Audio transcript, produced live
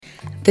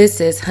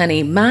This is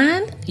Honey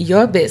Mind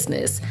Your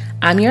Business.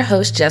 I'm your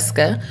host,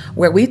 Jessica,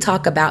 where we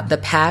talk about the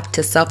path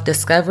to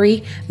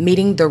self-discovery,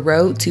 meeting the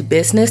road to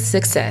business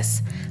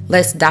success.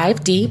 Let's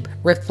dive deep,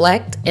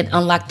 reflect, and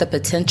unlock the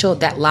potential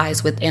that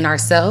lies within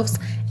ourselves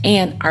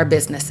and our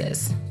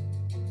businesses.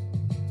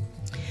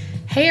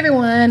 Hey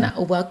everyone,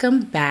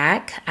 welcome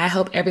back. I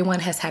hope everyone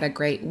has had a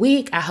great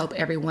week. I hope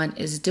everyone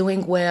is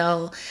doing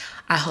well.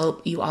 I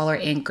hope you all are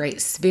in great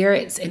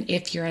spirits. And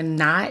if you're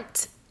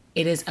not,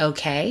 it is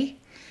okay.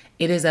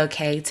 It is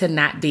okay to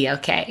not be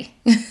okay.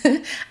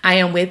 I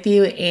am with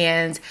you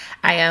and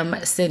I am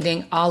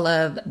sending all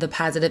of the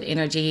positive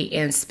energy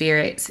and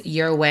spirits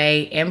your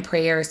way and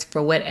prayers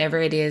for whatever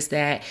it is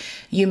that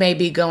you may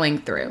be going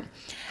through.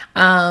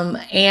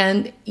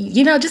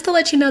 Just to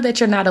let you know that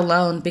you're not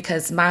alone,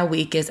 because my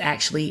week is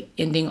actually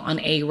ending on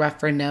a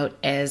rougher note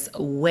as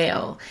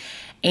well.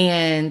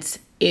 And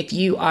if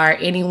you are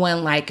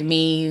anyone like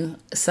me,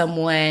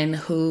 someone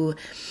who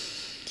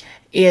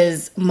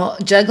is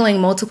juggling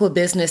multiple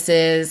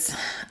businesses,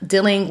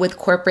 dealing with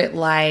corporate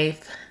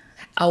life,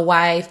 a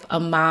wife, a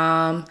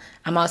mom.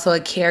 I'm also a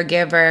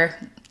caregiver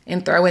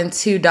and throw in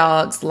 2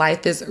 dogs.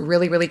 Life is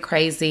really, really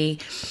crazy.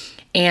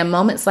 And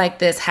moments like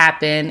this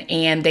happen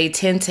and they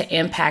tend to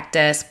impact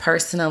us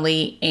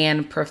personally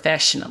and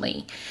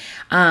professionally.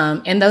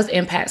 And those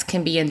impacts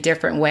can be in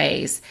different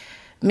ways.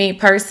 Me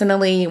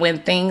personally, when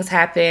things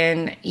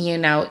happen,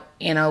 in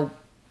a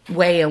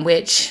way in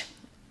which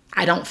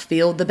I don't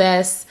feel the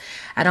best,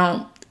 I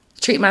don't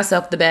treat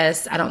myself the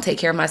best, I don't take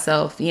care of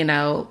myself,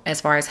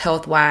 as far as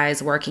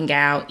health-wise, working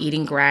out,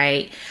 eating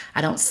right,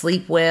 I don't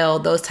sleep well,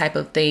 those type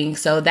of things.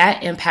 So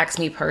that impacts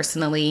me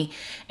personally.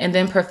 And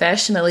then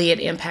professionally, it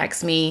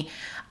impacts me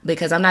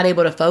because I'm not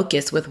able to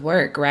focus with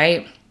work,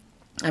 right?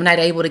 I'm not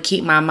able to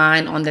keep my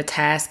mind on the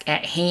task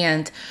at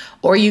hand.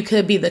 Or you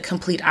could be the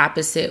complete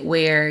opposite,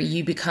 where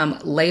you become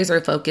laser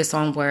focused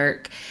on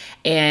work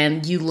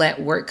and you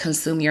let work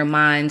consume your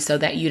mind so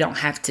that you don't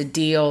have to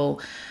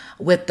deal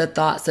with the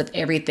thoughts of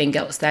everything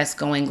else that's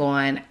going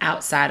on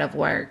outside of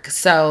work.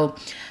 So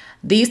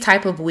these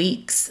type of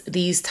weeks,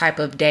 these type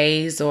of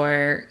days,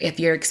 or if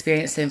you're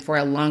experiencing for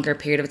a longer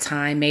period of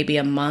time, maybe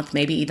a month,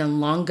 maybe even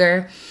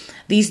longer,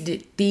 these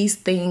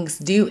things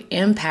do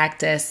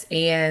impact us,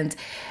 and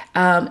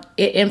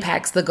it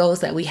impacts the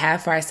goals that we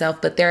have for ourselves,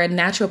 but they're a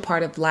natural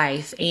part of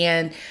life,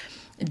 and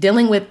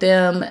dealing with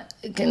them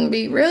can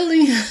be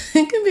really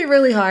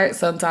hard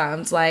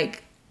sometimes.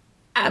 Let's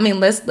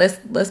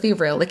be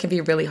real. It can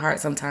be really hard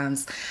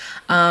sometimes.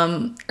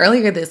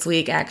 Earlier this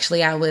week,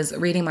 actually, I was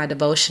reading my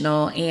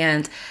devotional,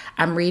 and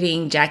I'm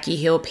reading Jackie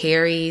Hill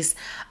Perry's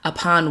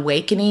Upon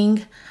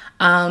Wakening.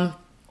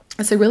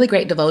 It's a really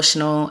great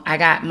devotional. I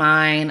got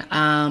mine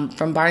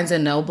from Barnes &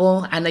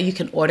 Noble. I know you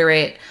can order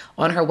it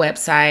on her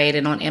website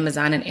and on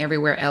Amazon and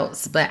everywhere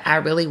else, but I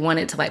really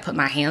wanted to put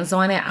my hands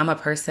on it. I'm a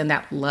person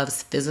that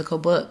loves physical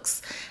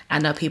books. I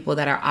know people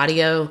that are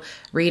audio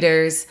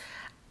readers.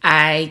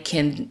 I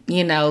can,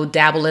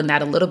 dabble in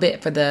that a little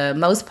bit. For the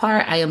most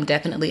part, I am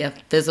definitely a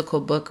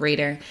physical book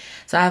reader.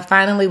 So I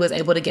finally was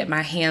able to get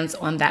my hands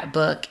on that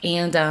book.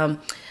 And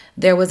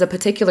there was a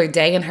particular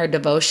day in her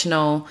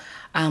devotional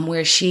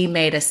where she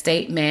made a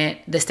statement.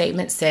 The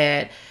statement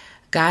said,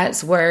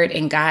 God's word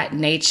and God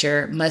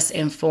nature must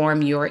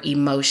inform your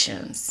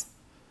emotions.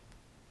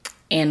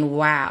 And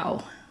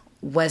wow,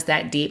 was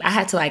that deep? I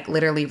had to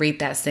literally read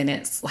that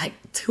sentence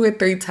 2 or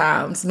 3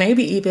 times,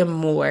 maybe even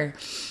more.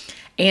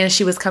 And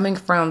she was coming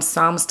from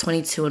Psalms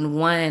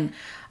 22:1,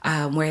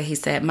 where he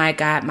said, my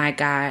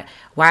God,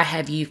 why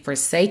have you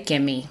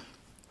forsaken me?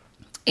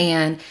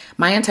 And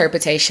my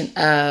interpretation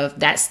of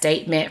that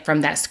statement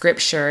from that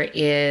scripture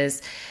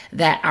is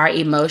that our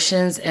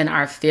emotions and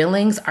our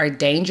feelings are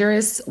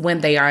dangerous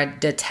when they are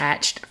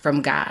detached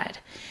from God.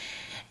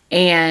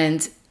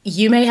 And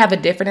you may have a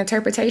different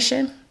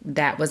interpretation.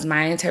 That was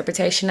my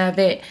interpretation of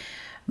it.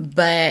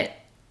 But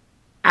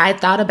I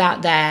thought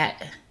about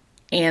that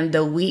and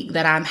the week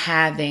that I'm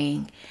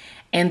having,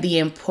 and the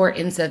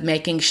importance of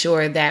making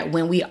sure that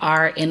when we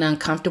are in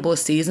uncomfortable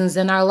seasons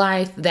in our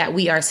life, that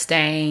we are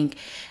staying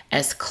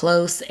as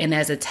close and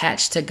as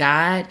attached to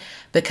God,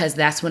 because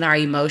that's when our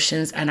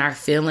emotions and our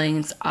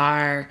feelings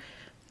are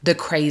the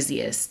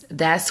craziest.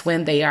 That's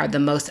when they are the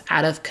most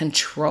out of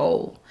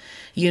control.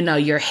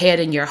 Your head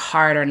and your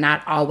heart are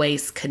not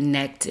always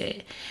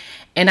connected.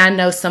 And I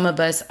know some of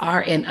us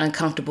are in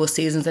uncomfortable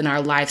seasons in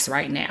our lives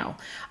right now.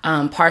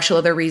 Partial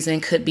of the reason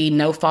could be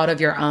no fault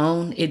of your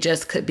own. It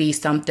just could be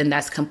something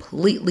that's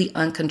completely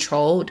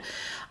uncontrolled.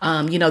 The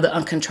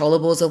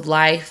uncontrollables of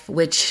life,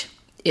 which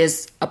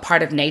is a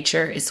part of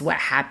nature, is what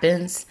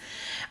happens.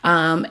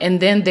 And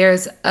then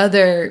there's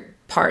other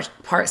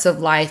parts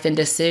of life and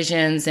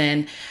decisions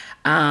and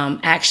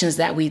actions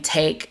that we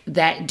take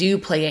that do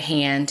play a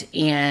hand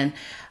in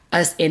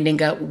us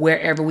ending up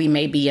wherever we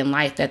may be in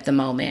life at the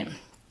moment.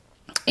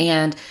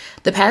 And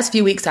the past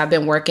few weeks I've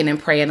been working and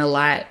praying a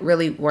lot,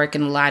 really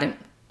working a lot,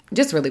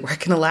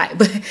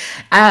 but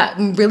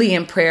I'm really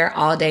in prayer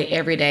all day,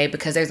 every day,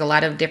 because there's a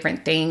lot of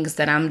different things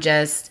that I'm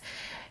just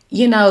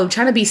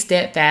trying to be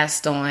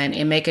steadfast on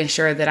and making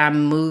sure that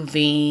I'm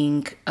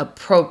moving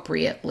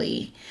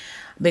appropriately,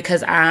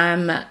 because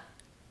I'm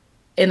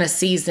in a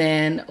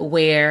season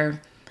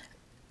where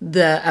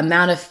the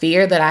amount of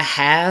fear that I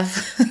have,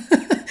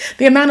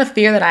 the amount of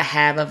fear that I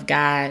have of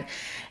God,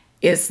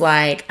 it's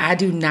like, I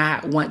do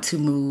not want to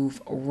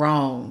move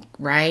wrong,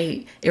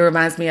 right? It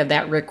reminds me of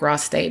that Rick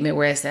Ross statement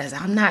where it says,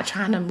 I'm not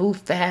trying to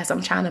move fast,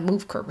 I'm trying to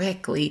move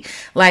correctly.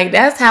 Like,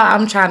 that's how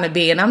I'm trying to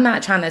be. And I'm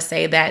not trying to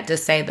say that to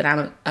say that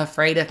I'm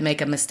afraid of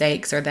making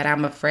mistakes or that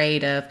I'm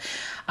afraid of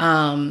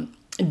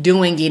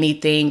doing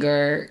anything,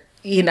 or,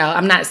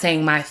 I'm not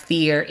saying my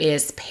fear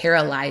is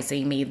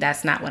paralyzing me.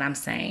 That's not what I'm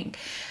saying.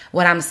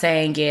 What I'm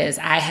saying is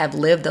I have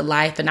lived a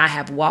life and I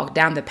have walked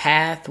down the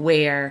path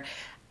where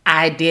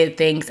I did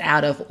things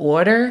out of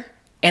order,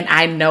 and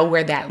I know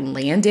where that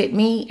landed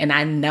me, and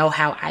I know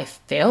how I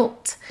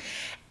felt.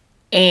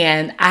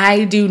 And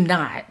I do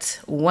not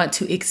want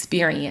to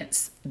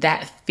experience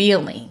that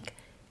feeling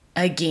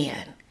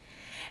again.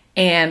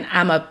 And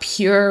I'm a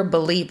pure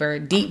believer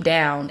deep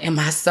down in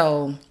my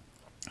soul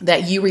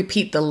that you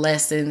repeat the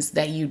lessons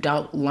that you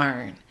don't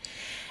learn.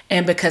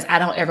 And because I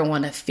don't ever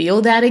want to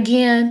feel that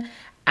again,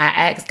 I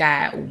asked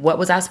God, what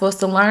was I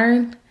supposed to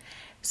learn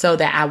so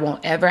that I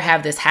won't ever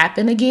have this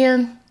happen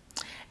again?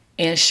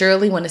 And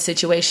surely when a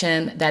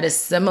situation that is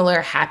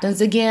similar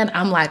happens again,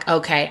 I'm like,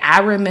 okay, I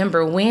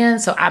remember when,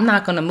 so I'm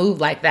not going to move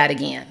like that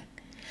again.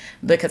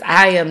 Because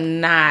I am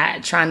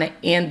not trying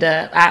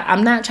to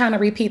I'm not trying to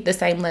repeat the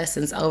same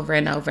lessons over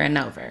and over and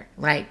over.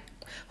 Like,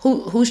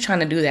 who's trying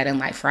to do that in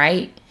life,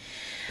 right?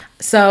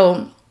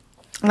 So,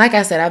 like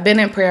I said, I've been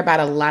in prayer about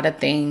a lot of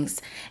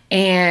things.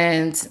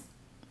 And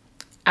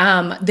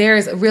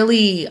there's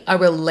really a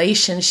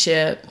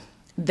relationship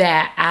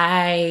that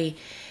I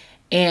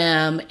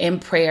am in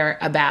prayer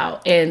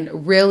about.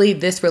 And really,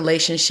 this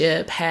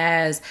relationship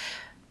has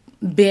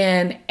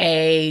been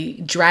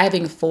a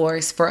driving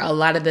force for a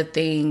lot of the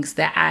things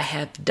that I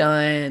have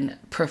done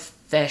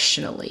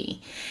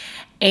professionally.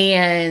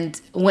 And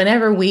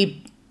whenever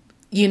we,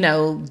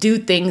 do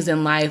things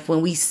in life,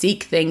 when we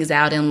seek things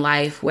out in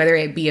life, whether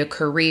it be a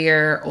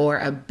career or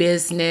a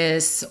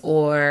business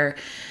or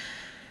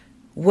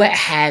what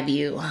have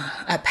you,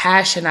 a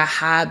passion, a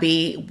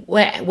hobby,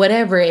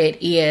 whatever it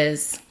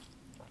is,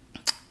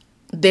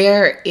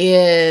 there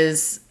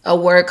is a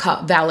word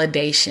called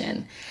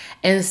validation.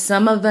 And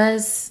some of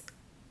us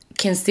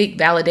can seek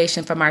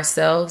validation from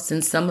ourselves,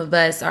 and some of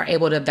us are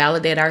able to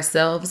validate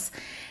ourselves.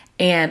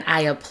 And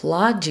I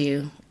applaud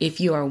you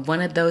if you are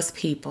one of those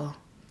people,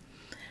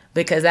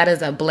 because that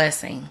is a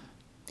blessing.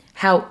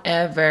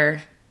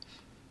 However,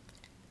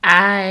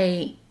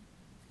 I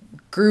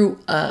grew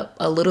up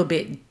a little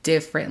bit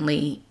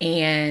differently,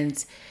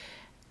 and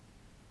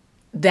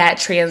that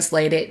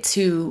translated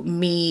to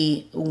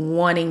me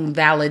wanting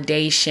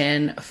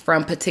validation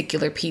from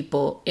particular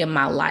people in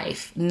my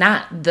life,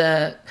 not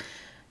the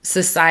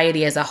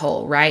society as a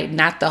whole, right?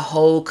 Not the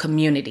whole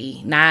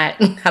community, not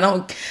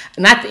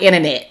the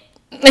internet.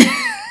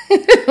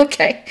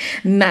 Okay,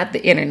 not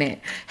the internet.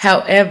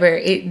 However,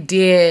 it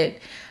did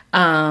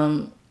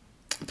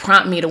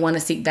prompt me to want to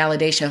seek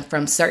validation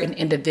from certain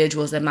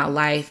individuals in my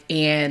life.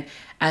 And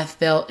I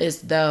felt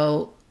as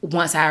though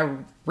once I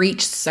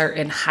reached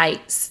certain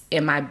heights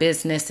in my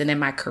business and in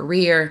my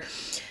career,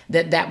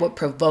 that would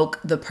provoke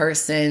the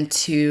person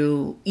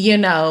to,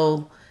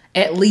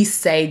 at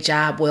least say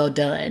job well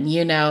done,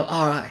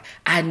 or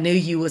I knew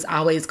you was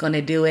always going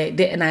to do it.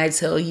 Didn't I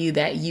tell you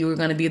that you were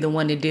going to be the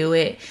one to do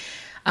it?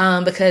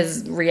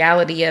 Because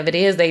reality of it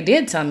is they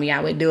did tell me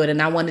I would do it.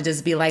 And I want to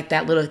just be like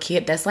that little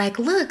kid that's like,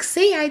 look,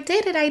 see, I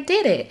did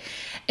it.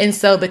 And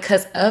so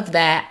because of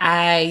that,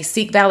 I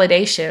seek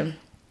validation.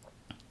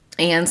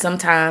 And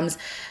sometimes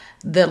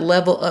the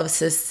level of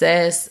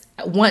success,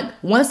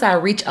 once I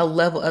reach a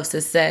level of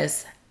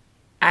success,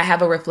 I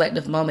have a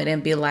reflective moment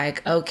and be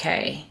like,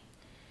 okay,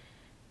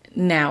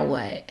 now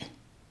what?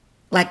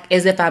 Like,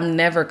 as if I'm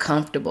never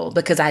comfortable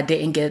because I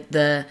didn't get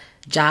the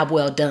job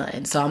well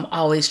done. So I'm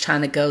always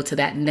trying to go to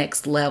that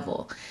next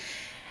level.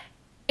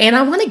 And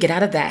I want to get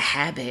out of that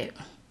habit.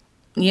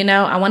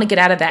 I want to get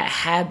out of that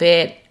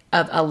habit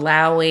of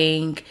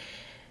allowing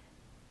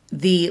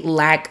the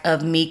lack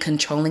of me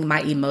controlling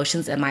my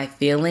emotions and my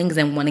feelings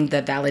and wanting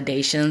the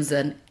validations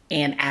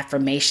and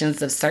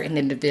affirmations of certain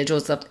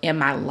individuals in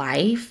my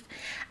life.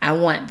 I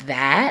want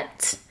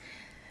that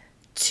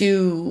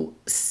to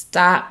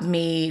stop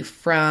me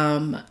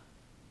from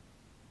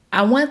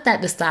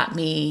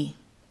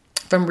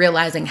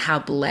realizing how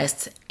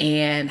blessed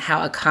and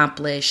how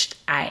accomplished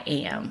I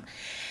am,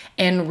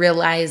 and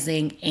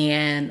realizing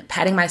and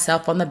patting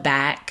myself on the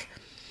back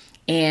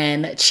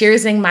and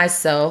cheersing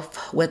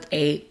myself with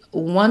a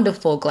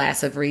wonderful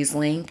glass of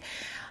Riesling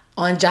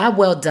on job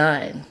well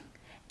done,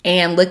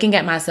 and looking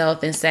at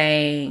myself and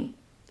saying,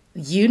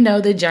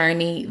 the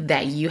journey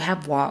that you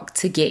have walked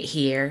to get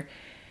here.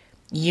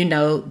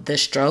 The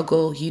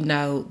struggle,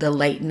 the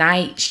late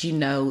nights,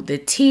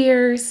 the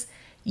tears,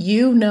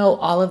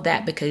 all of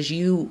that because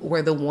you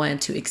were the one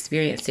to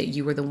experience it.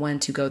 You were the one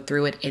to go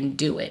through it and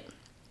do it.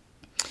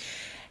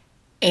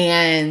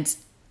 And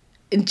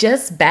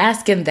just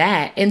bask in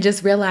that and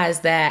just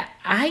realize that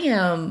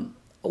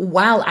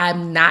while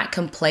I'm not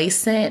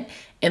complacent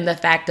in the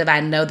fact that I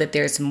know that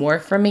there's more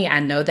for me, I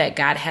know that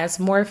God has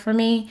more for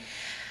me.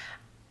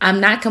 I'm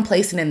not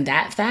complacent in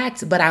that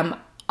fact, but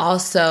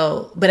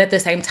but at the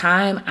same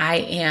time, I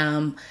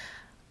am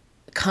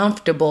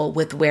comfortable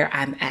with where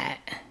I'm at.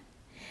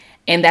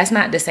 And that's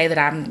not to say that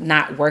I'm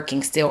not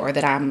working still, or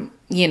that I'm,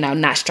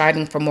 not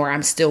striving for more.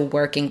 I'm still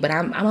working, but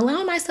I'm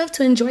allowing myself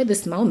to enjoy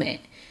this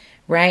moment,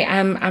 right?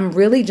 I'm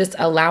really just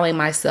allowing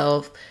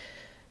myself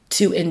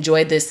to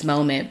enjoy this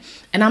moment.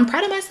 And I'm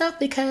proud of myself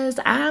because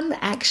I'm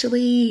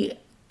actually,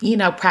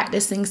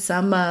 practicing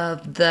some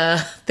of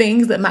the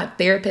things that my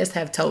therapists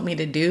have told me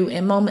to do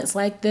in moments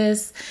like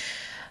this.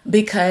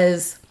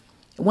 Because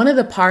one of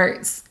the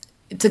parts,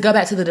 to go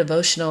back to the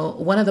devotional,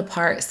 one of the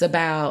parts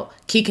about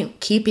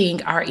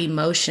keeping our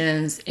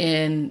emotions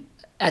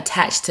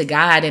attached to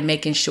God and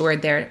making sure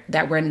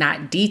that we're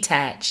not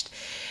detached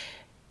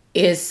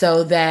is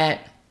so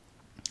that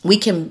we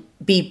can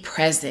be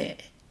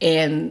present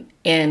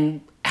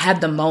and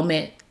have the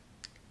moment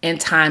and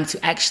time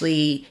to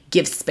actually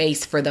give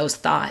space for those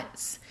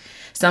thoughts.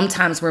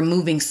 Sometimes we're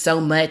moving so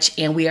much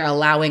and we are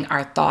allowing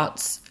our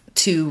thoughts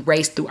to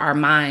race through our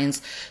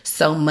minds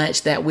so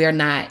much that we're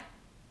not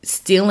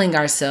steeling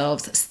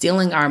ourselves,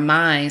 steeling our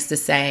minds to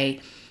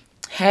say,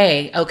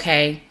 hey,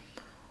 okay,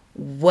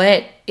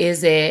 what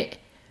is it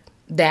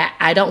that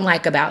I don't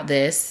like about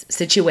this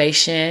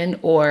situation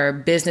or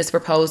business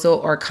proposal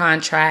or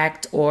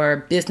contract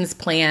or business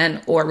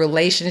plan or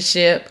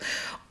relationship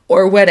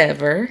or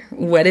whatever?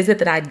 What is it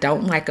that I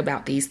don't like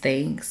about these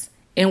things?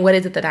 And what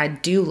is it that I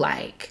do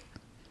like?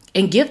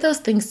 And give those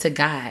things to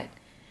God,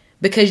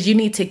 because you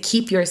need to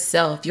keep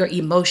yourself, your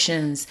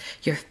emotions,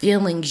 your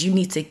feelings, you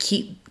need to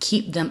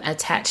keep them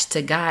attached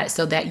to God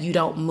so that you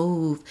don't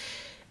move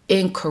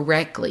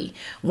incorrectly.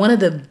 One of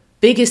the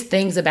biggest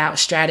things about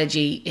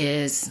strategy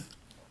is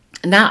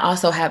it's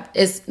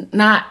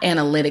not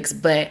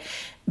analytics, but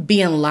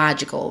being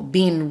logical,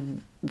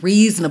 being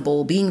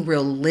reasonable, being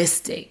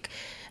realistic,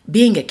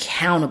 being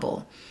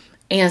accountable.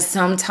 And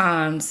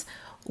sometimes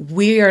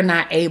we are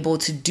not able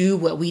to do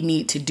what we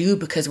need to do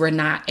because we're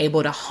not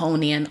able to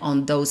hone in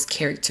on those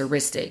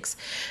characteristics.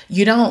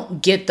 You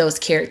don't get those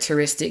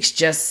characteristics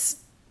just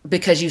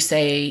because you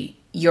say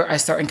you're a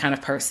certain kind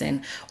of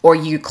person or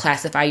you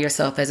classify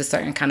yourself as a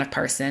certain kind of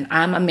person.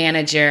 I'm a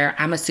manager,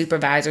 I'm a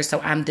supervisor, so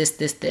I'm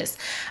this.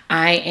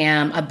 I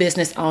am a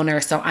business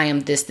owner, so I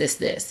am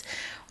this.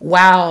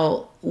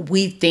 While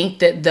we think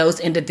that those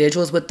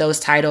individuals with those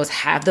titles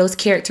have those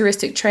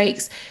characteristic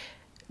traits,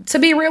 to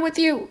be real with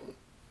you,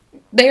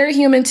 they're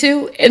human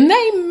too, and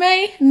they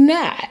may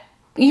not.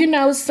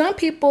 Some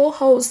people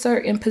hold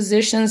certain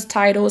positions,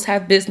 titles,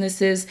 have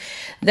businesses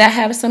that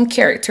have some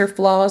character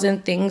flaws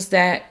and things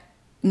that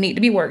need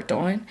to be worked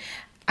on.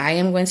 I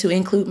am going to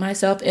include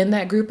myself in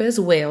that group as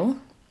well.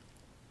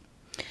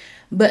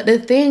 But the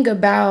thing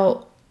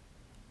about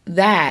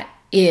that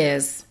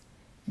is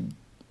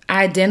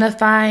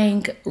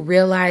identifying,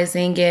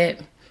 realizing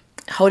it,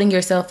 holding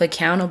yourself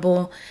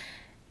accountable,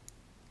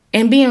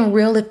 and being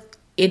real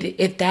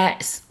if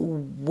that's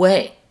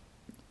what,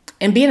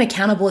 and being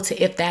accountable to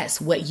if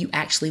that's what you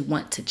actually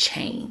want to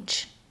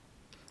change.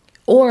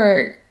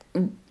 Or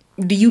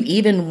do you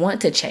even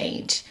want to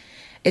change?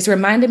 It's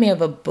reminded me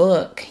of a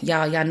book.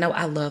 Y'all know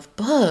I love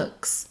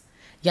books.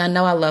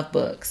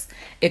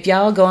 If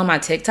y'all go on my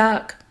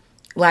TikTok,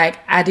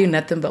 I do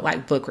nothing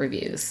but book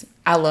reviews.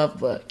 I love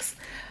books.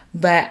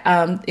 But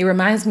it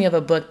reminds me of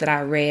a book that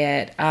I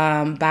read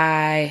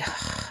by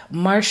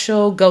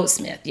Marshall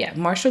Goldsmith. Yeah,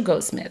 Marshall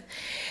Goldsmith.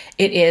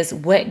 It is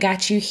What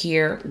Got You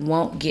Here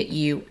Won't Get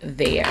You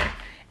There.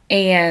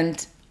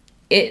 And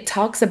it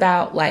talks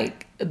about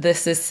the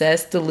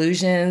success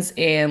delusions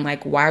and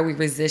why we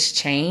resist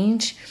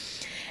change.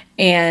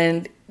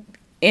 And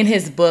in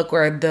his book,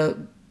 or the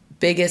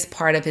biggest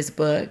part of his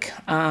book,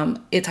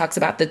 it talks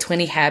about the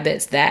 20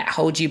 habits that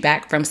hold you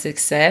back from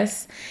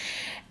success.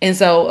 And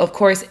so, of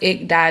course,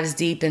 it dives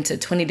deep into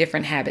 20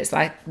 different habits.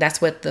 That's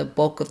what the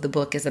bulk of the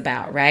book is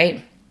about,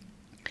 right?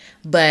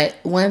 But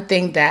one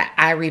thing that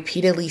I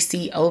repeatedly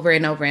see over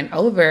and over and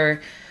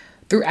over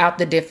throughout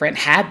the different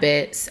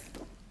habits,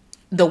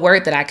 the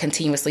word that I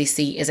continuously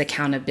see is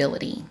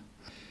accountability.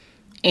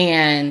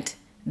 And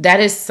that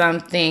is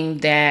something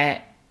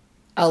that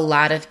a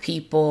lot of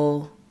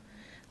people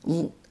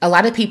know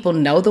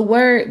the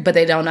word, but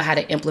they don't know how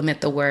to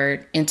implement the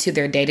word into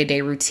their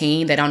day-to-day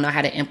routine. They don't know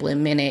how to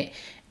implement it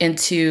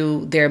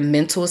into their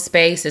mental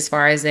space, as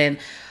far as in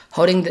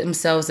holding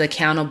themselves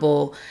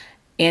accountable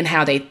in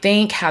how they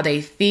think, how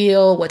they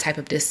feel, what type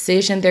of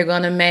decision they're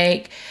going to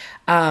make,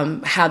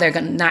 how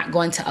they're not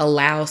going to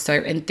allow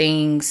certain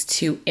things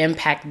to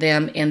impact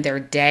them in their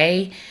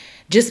day.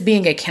 Just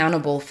being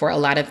accountable for a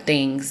lot of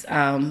things.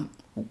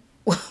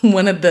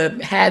 One of the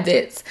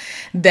habits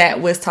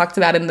that was talked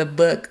about in the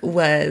book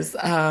was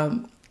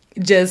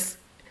just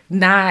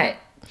not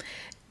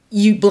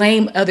you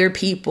blame other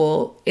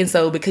people. And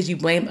so because you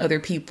blame other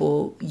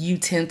people, you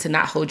tend to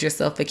not hold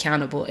yourself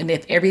accountable. And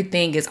if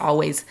everything is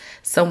always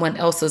someone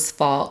else's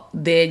fault,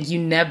 then you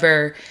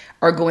never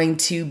are going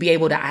to be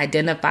able to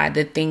identify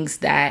the things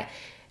that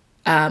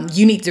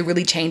you need to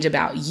really change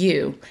about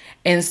you.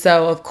 And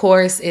so, of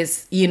course,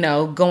 it's,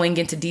 going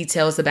into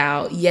details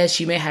about, yes,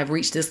 you may have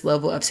reached this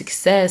level of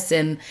success,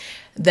 and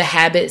the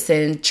habits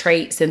and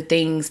traits and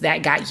things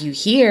that got you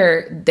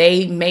here,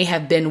 they may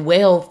have been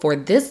well for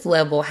this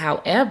level.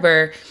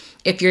 However,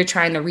 if you're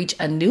trying to reach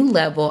a new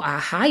level, a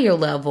higher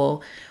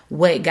level,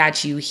 what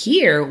got you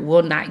here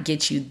will not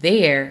get you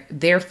there.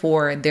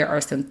 Therefore, there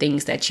are some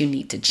things that you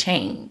need to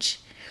change.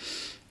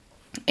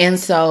 And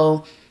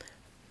so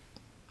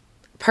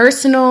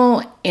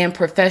personal and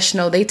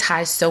professional, they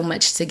tie so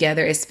much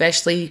together,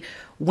 especially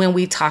when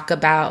we talk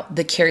about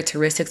the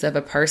characteristics of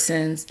the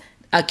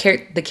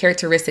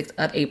characteristics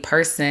of a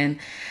person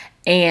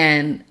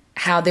and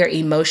how their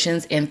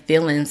emotions and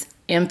feelings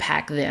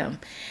impact them.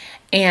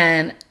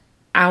 And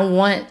I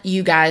want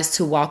you guys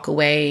to walk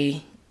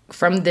away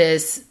from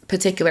this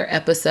particular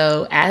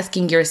episode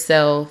asking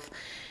yourself,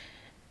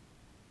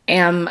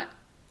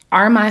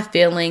 are my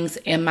feelings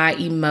and my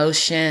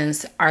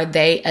emotions, are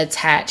they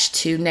attached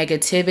to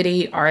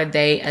negativity? Are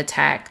they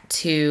attached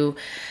to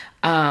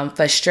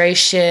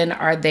frustration?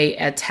 Are they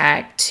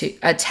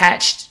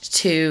attached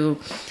to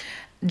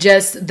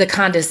just the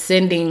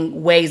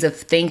condescending ways of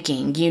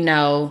thinking,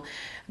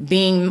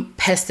 being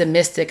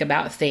pessimistic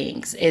about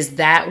things? Is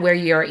that where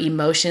your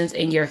emotions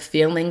and your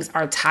feelings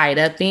are tied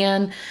up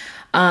in?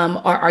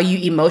 Or are you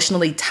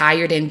emotionally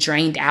tired and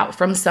drained out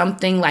from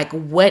something? Like,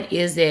 what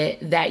is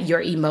it that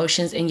your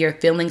emotions and your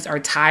feelings are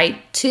tied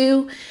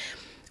to?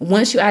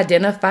 Once you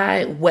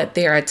identify what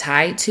they are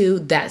tied to,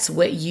 that's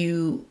when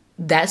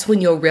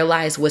you'll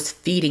realize what's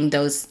feeding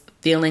those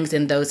feelings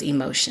and those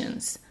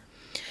emotions.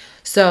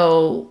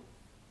 So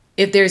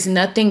if there's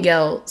nothing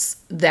else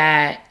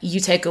that you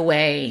take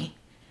away,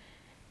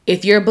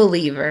 if you're a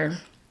believer,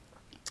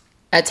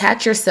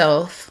 attach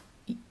yourself,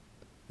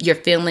 your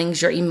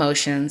feelings, your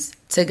emotions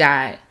to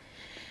God,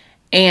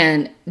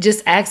 and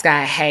just ask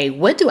God, hey,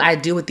 what do I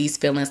do with these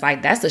feelings?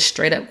 Like, that's a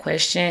straight up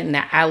question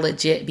that I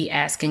legit be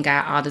asking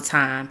God all the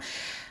time.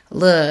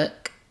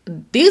 Look,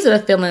 these are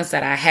the feelings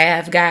that I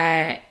have,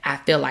 God. I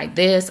feel like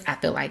this. I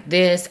feel like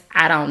this.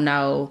 I don't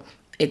know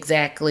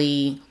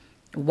exactly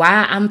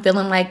why I'm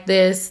feeling like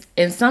this.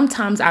 And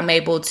sometimes I'm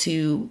able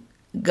to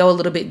go a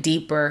little bit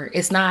deeper.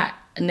 It's not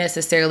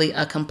necessarily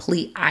a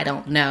complete I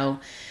don't know.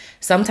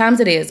 Sometimes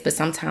it is, but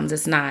sometimes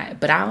it's not.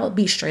 But I'll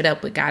be straight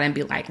up with God and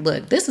be like,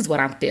 look, this is what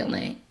I'm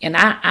feeling. And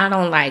I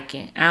don't like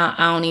it. I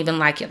don't even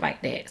like it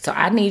like that. So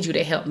I need you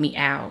to help me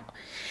out.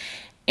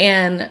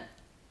 And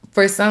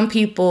for some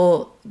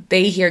people,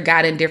 they hear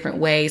God in different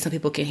ways. Some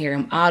people can hear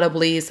him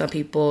audibly. Some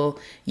people,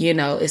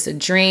 it's a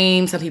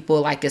dream. Some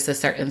people like it's a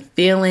certain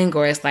feeling,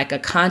 or it's like a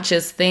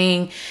conscious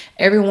thing.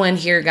 Everyone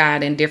hear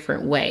God in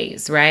different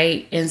ways,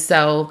 right? And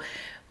so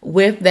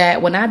with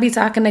that, when I be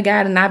talking to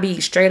God and I be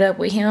straight up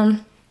with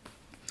him,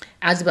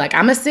 I just be like,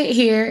 I'm going to sit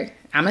here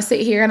and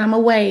I'm going to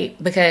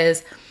wait,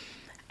 because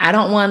I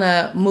don't want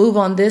to move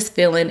on this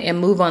feeling and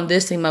move on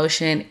this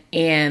emotion.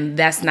 And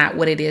that's not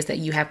what it is that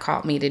you have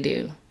called me to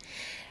do.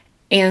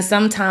 And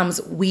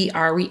sometimes we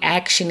are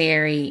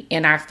reactionary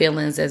in our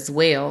feelings as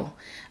well.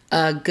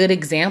 A good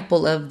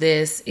example of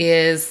this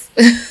is,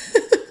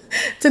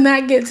 to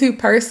not get too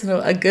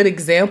personal, a good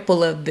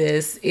example of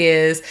this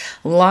is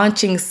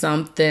launching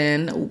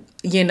something,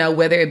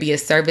 whether it be a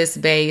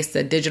service-based,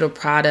 a digital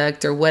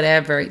product or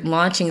whatever,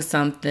 launching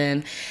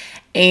something,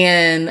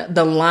 and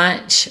the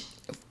launch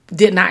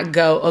did not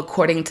go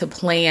according to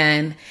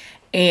plan,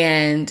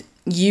 and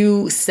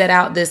you set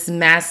out this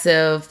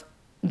massive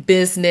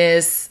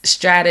business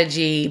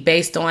strategy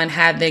based on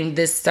having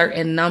this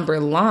certain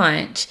number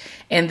launch,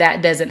 and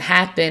that doesn't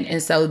happen.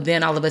 And so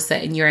then all of a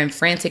sudden you're in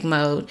frantic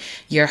mode,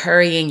 you're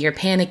hurrying, you're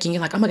panicking,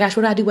 you're like, oh my gosh,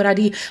 what do I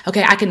do?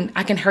 Okay, I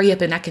can hurry up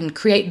and I can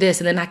create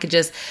this, and then I could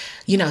just,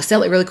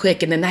 sell it really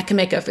quick, and then that can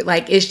make up for,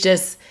 like,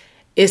 it's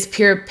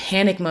pure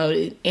panic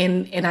mode.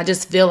 And I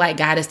just feel like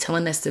God is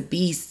telling us to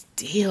be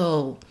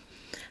still,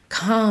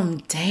 calm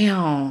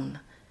down,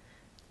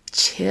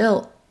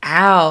 chill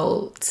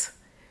out.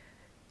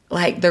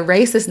 Like, the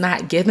race is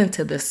not given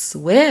to the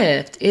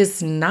swift.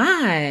 It's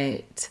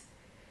not.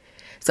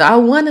 So I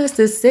want us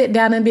to sit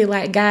down and be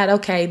like, God,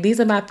 okay, these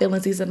are my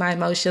feelings. These are my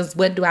emotions.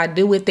 What do I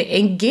do with it?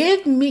 And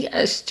give me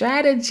a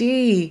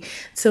strategy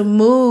to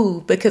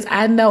move, because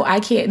I know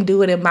I can't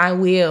do it in my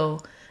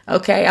will.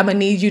 Okay, I'm going to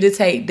need you to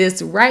take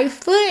this right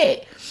foot,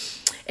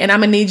 and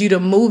I'm going to need you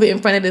to move it in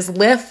front of this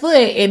left foot,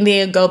 and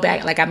then go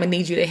back. Like, I'm going to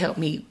need you to help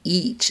me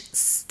each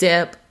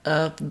step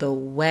of the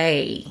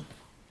way.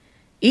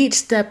 Each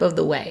step of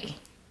the way.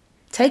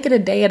 Take it a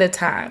day at a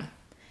time.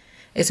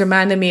 It's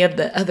reminding me of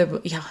the other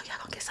book. Y'all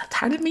gonna get so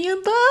tired of me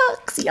in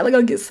books. Y'all are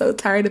gonna get so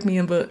tired of me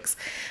in books.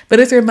 But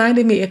it's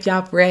reminding me, if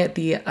y'all read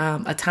the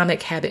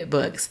Atomic Habit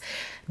books,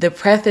 the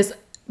preface,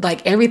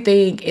 like,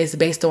 everything is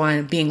based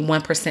on being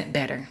 1%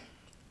 better.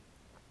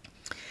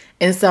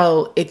 And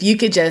so if you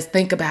could just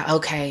think about,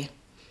 okay,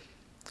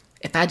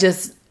 if I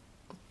just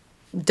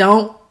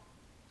don't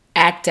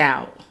act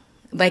out,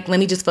 like, let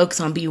me just focus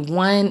on be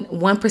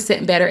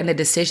 1% better in the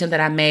decision that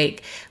I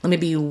make. Let me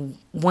be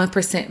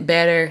 1%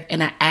 better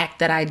in an act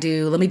that I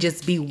do. Let me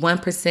just be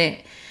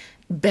 1%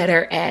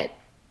 better at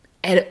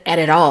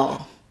it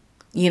all,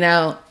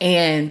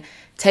 and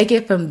take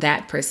it from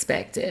that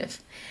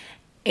perspective.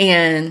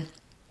 And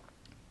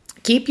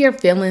keep your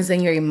feelings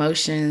and your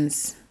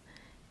emotions,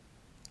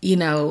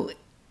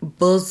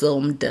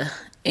 bosomed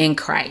in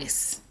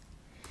Christ,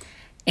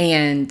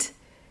 and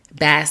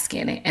bask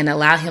in it and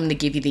allow him to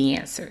give you the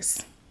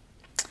answers.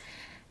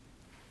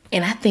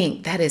 And I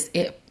think that is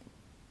it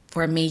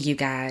for me, you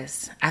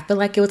guys. I feel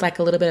like it was like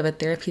a little bit of a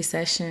therapy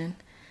session,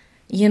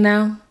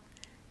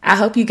 I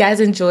hope you guys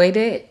enjoyed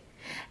it.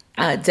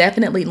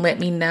 Definitely let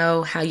me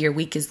know how your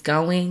week is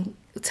going.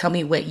 Tell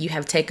me what you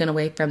have taken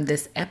away from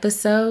this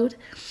episode.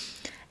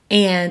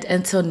 And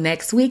until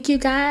next week, you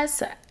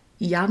guys,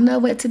 y'all know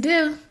what to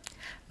do.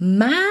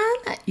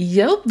 Mind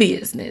your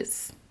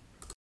business.